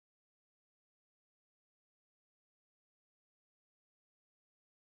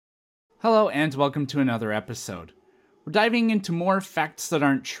Hello and welcome to another episode. We're diving into more facts that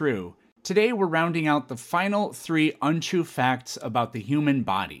aren't true. Today we're rounding out the final 3 untrue facts about the human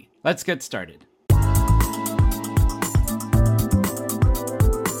body. Let's get started. The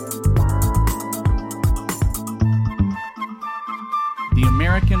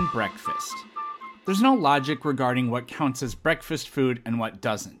American breakfast. There's no logic regarding what counts as breakfast food and what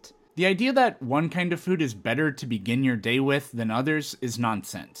doesn't. The idea that one kind of food is better to begin your day with than others is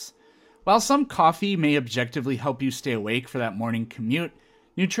nonsense. While some coffee may objectively help you stay awake for that morning commute,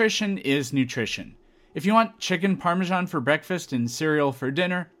 nutrition is nutrition. If you want chicken parmesan for breakfast and cereal for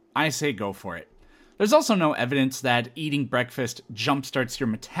dinner, I say go for it. There's also no evidence that eating breakfast jumpstarts your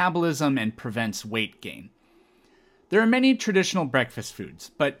metabolism and prevents weight gain. There are many traditional breakfast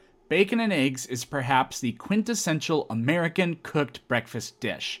foods, but bacon and eggs is perhaps the quintessential American cooked breakfast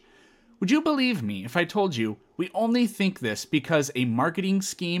dish. Would you believe me if I told you we only think this because a marketing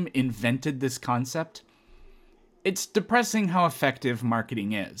scheme invented this concept? It's depressing how effective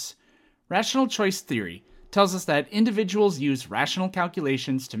marketing is. Rational choice theory tells us that individuals use rational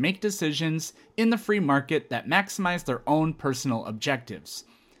calculations to make decisions in the free market that maximize their own personal objectives.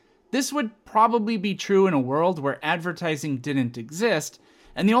 This would probably be true in a world where advertising didn't exist,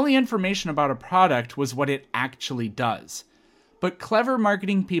 and the only information about a product was what it actually does. But clever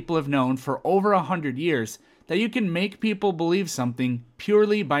marketing people have known for over 100 years that you can make people believe something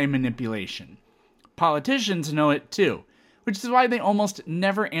purely by manipulation. Politicians know it too, which is why they almost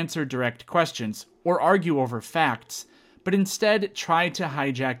never answer direct questions or argue over facts, but instead try to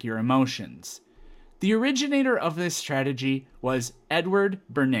hijack your emotions. The originator of this strategy was Edward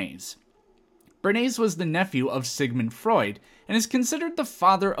Bernays. Bernays was the nephew of Sigmund Freud and is considered the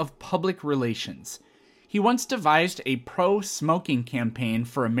father of public relations. He once devised a pro-smoking campaign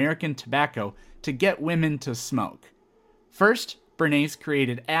for American tobacco to get women to smoke. First, Bernays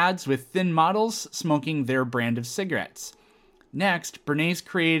created ads with thin models smoking their brand of cigarettes. Next, Bernays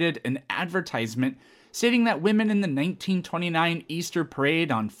created an advertisement stating that women in the 1929 Easter Parade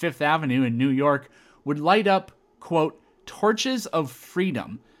on Fifth Avenue in New York would light up, quote, torches of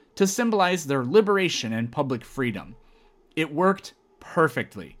freedom to symbolize their liberation and public freedom. It worked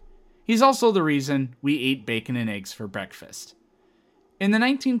perfectly. He's also the reason we ate bacon and eggs for breakfast. In the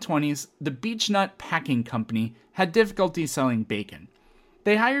 1920s, the Beech-Nut Packing Company had difficulty selling bacon.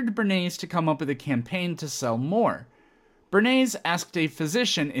 They hired Bernays to come up with a campaign to sell more. Bernays asked a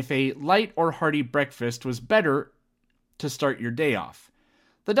physician if a light or hearty breakfast was better to start your day off.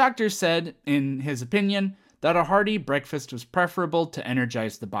 The doctor said, in his opinion, that a hearty breakfast was preferable to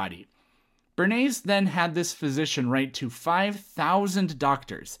energize the body. Bernays then had this physician write to 5,000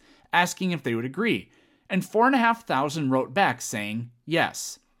 doctors asking if they would agree, and 4,500 wrote back saying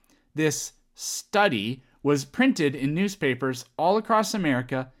yes. This study was printed in newspapers all across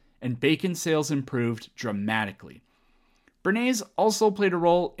America, and bacon sales improved dramatically. Bernays also played a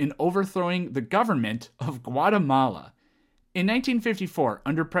role in overthrowing the government of Guatemala. In 1954,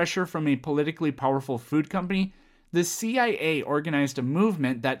 under pressure from a politically powerful food company, the CIA organized a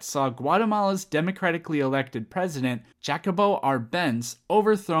movement that saw Guatemala's democratically elected president, Jacobo Arbenz,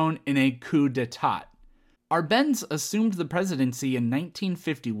 overthrown in a coup d'etat. Arbenz assumed the presidency in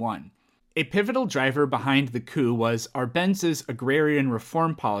 1951. A pivotal driver behind the coup was Arbenz's agrarian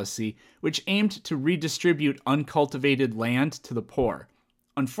reform policy, which aimed to redistribute uncultivated land to the poor.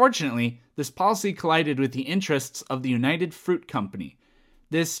 Unfortunately, this policy collided with the interests of the United Fruit Company.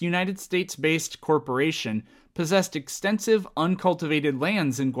 This United States-based corporation possessed extensive uncultivated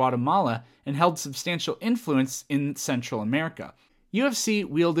lands in Guatemala and held substantial influence in Central America. UFC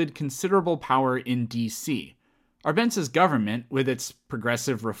wielded considerable power in D.C. Arbenz's government, with its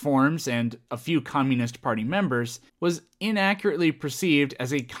progressive reforms and a few Communist Party members, was inaccurately perceived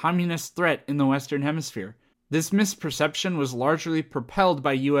as a communist threat in the Western Hemisphere. This misperception was largely propelled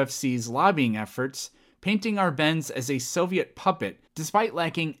by UFC's lobbying efforts, painting Arbenz as a Soviet puppet, despite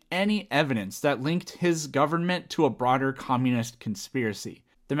lacking any evidence that linked his government to a broader communist conspiracy.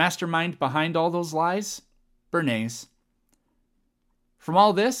 The mastermind behind all those lies? Bernays. From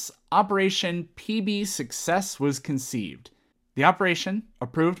all this, Operation PB Success was conceived. The operation,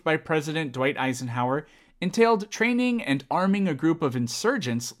 approved by President Dwight Eisenhower, entailed training and arming a group of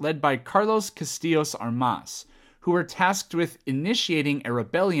insurgents led by Carlos Castillos Armas, who were tasked with initiating a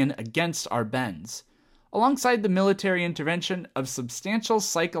rebellion against Arbenz. Alongside the military intervention, a substantial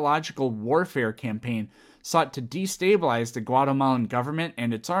psychological warfare campaign sought to destabilize the Guatemalan government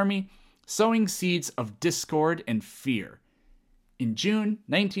and its army, sowing seeds of discord and fear. In June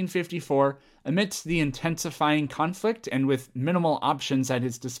 1954, amidst the intensifying conflict and with minimal options at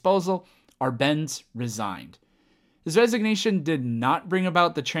his disposal, Arbenz resigned. His resignation did not bring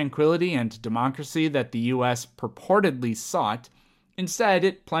about the tranquility and democracy that the U.S. purportedly sought. Instead,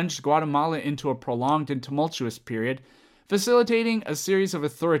 it plunged Guatemala into a prolonged and tumultuous period, facilitating a series of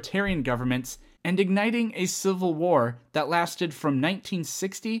authoritarian governments and igniting a civil war that lasted from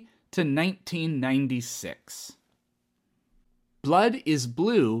 1960 to 1996. Blood is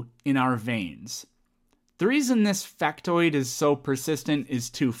blue in our veins. The reason this factoid is so persistent is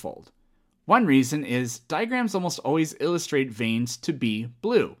twofold. One reason is diagrams almost always illustrate veins to be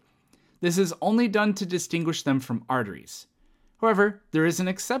blue. This is only done to distinguish them from arteries. However, there is an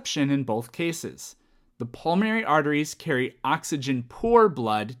exception in both cases. The pulmonary arteries carry oxygen-poor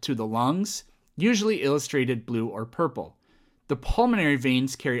blood to the lungs, usually illustrated blue or purple. The pulmonary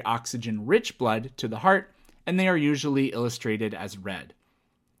veins carry oxygen-rich blood to the heart, and they are usually illustrated as red.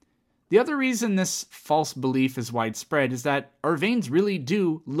 The other reason this false belief is widespread is that our veins really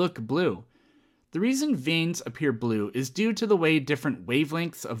do look blue. The reason veins appear blue is due to the way different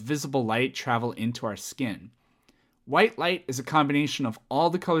wavelengths of visible light travel into our skin. White light is a combination of all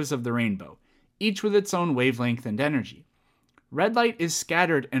the colors of the rainbow, each with its own wavelength and energy. Red light is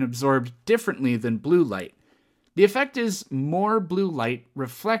scattered and absorbed differently than blue light. The effect is more blue light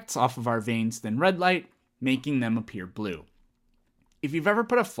reflects off of our veins than red light, making them appear blue. If you've ever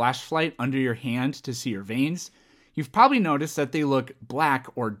put a flashlight under your hand to see your veins, you've probably noticed that they look black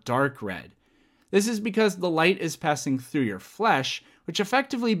or dark red. This is because the light is passing through your flesh, which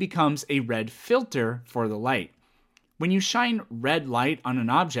effectively becomes a red filter for the light. When you shine red light on an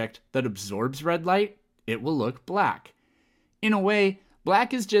object that absorbs red light, it will look black. In a way,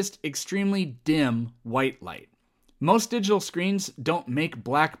 black is just extremely dim white light. Most digital screens don't make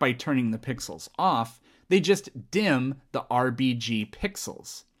black by turning the pixels off, they just dim the RGB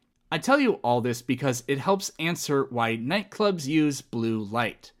pixels. I tell you all this because it helps answer why nightclubs use blue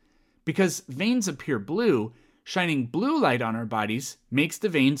light. Because veins appear blue, shining blue light on our bodies makes the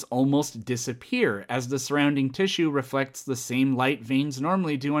veins almost disappear as the surrounding tissue reflects the same light veins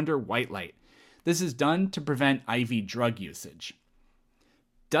normally do under white light. This is done to prevent IV drug usage.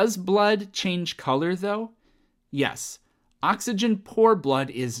 Does blood change color though? Yes. Oxygen-poor blood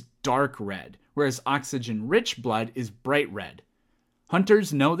is dark red, whereas oxygen-rich blood is bright red.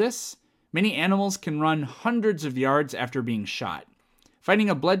 Hunters know this. Many animals can run hundreds of yards after being shot. Finding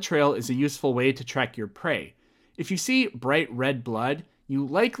a blood trail is a useful way to track your prey. If you see bright red blood, you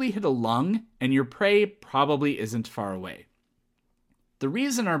likely hit a lung, and your prey probably isn't far away. The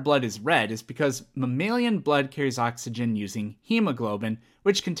reason our blood is red is because mammalian blood carries oxygen using hemoglobin,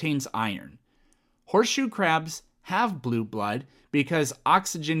 which contains iron. Horseshoe crabs have blue blood because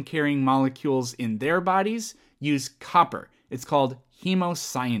oxygen-carrying molecules in their bodies use copper. It's called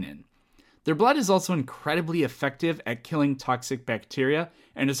hemocyanin. Their blood is also incredibly effective at killing toxic bacteria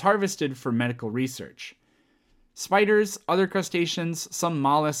and is harvested for medical research. Spiders, other crustaceans, some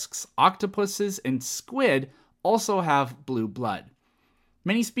mollusks, octopuses, and squid also have blue blood.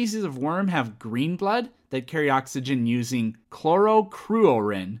 Many species of worm have green blood that carry oxygen using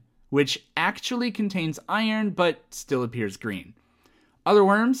chlorocruorin, which actually contains iron but still appears green. Other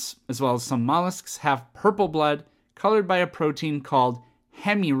worms, as well as some mollusks, have purple blood colored by a protein called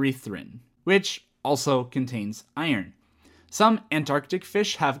hemierethrin, which also contains iron. Some Antarctic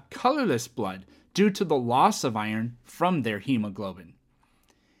fish have colorless blood due to the loss of iron from their hemoglobin.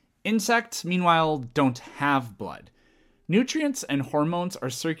 Insects, meanwhile, don't have blood. Nutrients and hormones are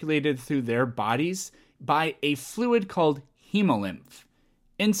circulated through their bodies by a fluid called hemolymph.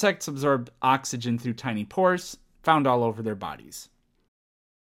 Insects absorb oxygen through tiny pores found all over their bodies.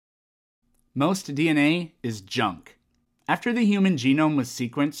 Most DNA is junk. After the human genome was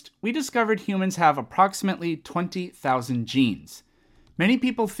sequenced, we discovered humans have approximately 20,000 genes. Many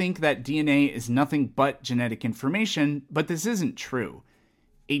people think that DNA is nothing but genetic information, but this isn't true.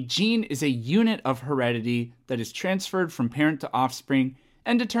 A gene is a unit of heredity that is transferred from parent to offspring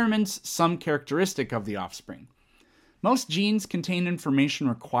and determines some characteristic of the offspring. Most genes contain information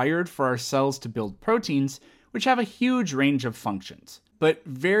required for our cells to build proteins, which have a huge range of functions. But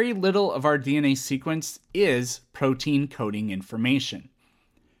very little of our DNA sequence is protein coding information.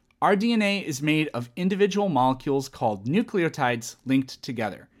 Our DNA is made of individual molecules called nucleotides linked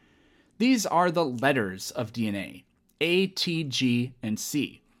together. These are the letters of DNA, A, T, G, and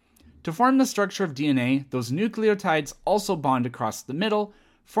C. To form the structure of DNA, those nucleotides also bond across the middle,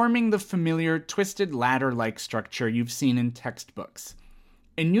 forming the familiar twisted ladder-like structure you've seen in textbooks.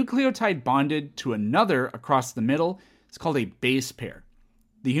 A nucleotide bonded to another across the middle is called a base pair.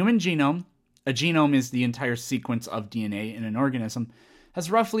 The human genome, a genome is the entire sequence of DNA in an organism, has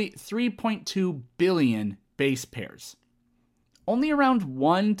roughly 3.2 billion base pairs. Only around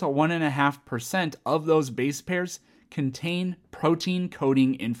 1 to 1.5% of those base pairs contain protein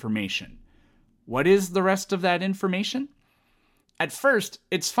coding information. What is the rest of that information? At first,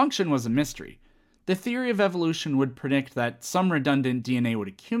 its function was a mystery. The theory of evolution would predict that some redundant DNA would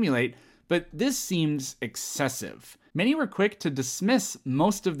accumulate, but this seems excessive. Many were quick to dismiss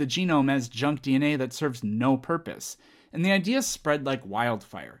most of the genome as junk DNA that serves no purpose, and the idea spread like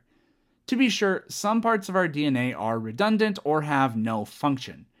wildfire. To be sure, some parts of our DNA are redundant or have no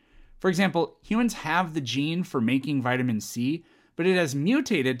function. For example, humans have the gene for making vitamin C, but it has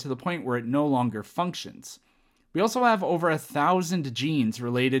mutated to the point where it no longer functions. We also have over 1,000 genes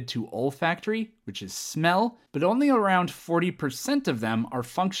related to olfactory, which is smell, but only around 40% of them are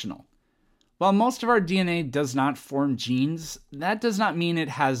functional. While most of our DNA does not form genes, that does not mean it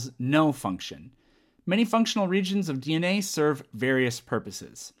has no function. Many functional regions of DNA serve various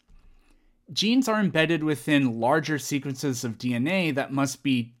purposes. Genes are embedded within larger sequences of DNA that must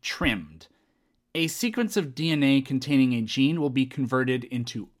be trimmed. A sequence of DNA containing a gene will be converted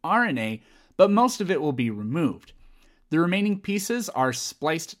into RNA, but most of it will be removed. The remaining pieces are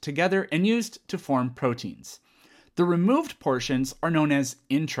spliced together and used to form proteins. The removed portions are known as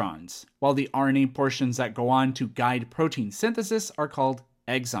introns, while the RNA portions that go on to guide protein synthesis are called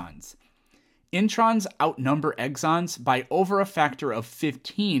exons. Introns outnumber exons by over a factor of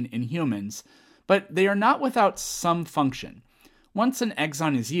 15 in humans, but they are not without some function. Once an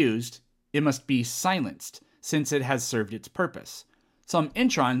exon is used, it must be silenced, since it has served its purpose. Some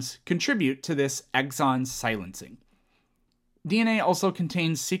introns contribute to this exon silencing. DNA also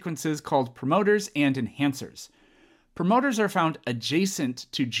contains sequences called promoters and enhancers. Promoters are found adjacent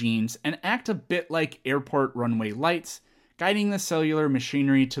to genes and act a bit like airport runway lights, guiding the cellular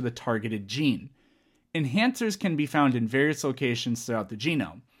machinery to the targeted gene. Enhancers can be found in various locations throughout the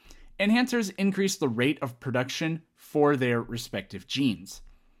genome. Enhancers increase the rate of production for their respective genes.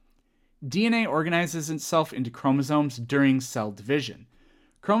 DNA organizes itself into chromosomes during cell division.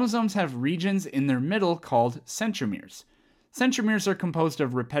 Chromosomes have regions in their middle called centromeres. Centromeres are composed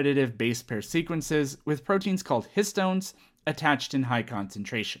of repetitive base pair sequences with proteins called histones attached in high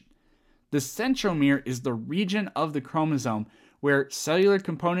concentration. The centromere is the region of the chromosome where cellular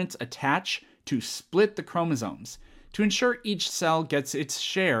components attach to split the chromosomes to ensure each cell gets its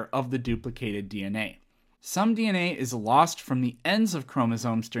share of the duplicated DNA. Some DNA is lost from the ends of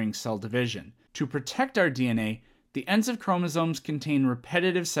chromosomes during cell division. To protect our DNA, the ends of chromosomes contain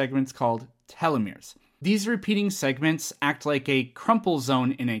repetitive segments called telomeres. These repeating segments act like a crumple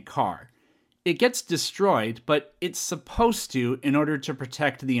zone in a car. It gets destroyed, but it's supposed to in order to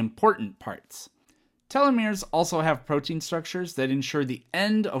protect the important parts. Telomeres also have protein structures that ensure the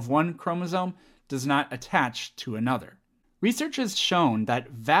end of one chromosome does not attach to another. Research has shown that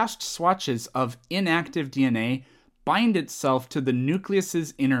vast swatches of inactive DNA bind itself to the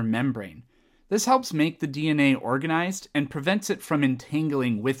nucleus's inner membrane. This helps make the DNA organized and prevents it from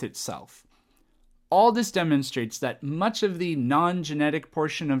entangling with itself. All this demonstrates that much of the non-genetic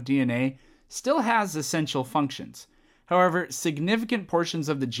portion of DNA still has essential functions. However, significant portions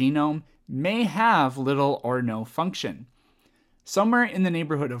of the genome may have little or no function. Somewhere in the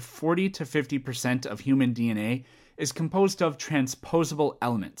neighborhood of 40 to 50% of human DNA is composed of transposable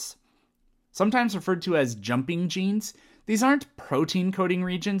elements. Sometimes referred to as jumping genes, these aren't protein coding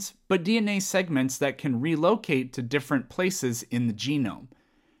regions, but DNA segments that can relocate to different places in the genome.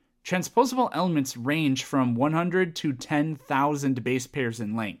 Transposable elements range from 100 to 10,000 base pairs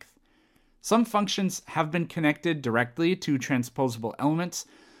in length. Some functions have been connected directly to transposable elements,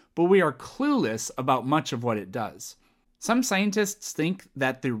 but we are clueless about much of what it does. Some scientists think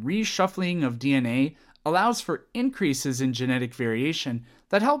that the reshuffling of DNA allows for increases in genetic variation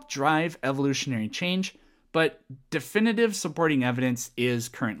that help drive evolutionary change, but definitive supporting evidence is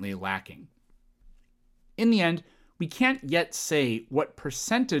currently lacking. In the end, we can't yet say what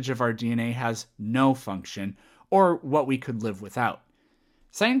percentage of our DNA has no function, or what we could live without.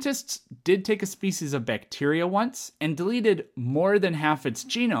 Scientists did take a species of bacteria once and deleted more than half its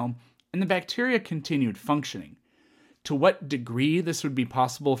genome, and the bacteria continued functioning. To what degree this would be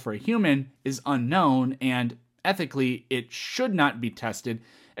possible for a human is unknown, and ethically, it should not be tested,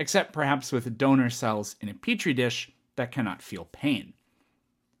 except perhaps with donor cells in a petri dish that cannot feel pain.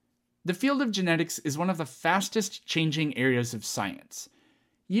 The field of genetics is one of the fastest changing areas of science.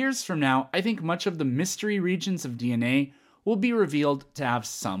 Years from now, I think much of the mystery regions of DNA will be revealed to have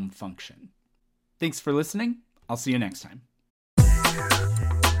some function. Thanks for listening. I'll see you next time.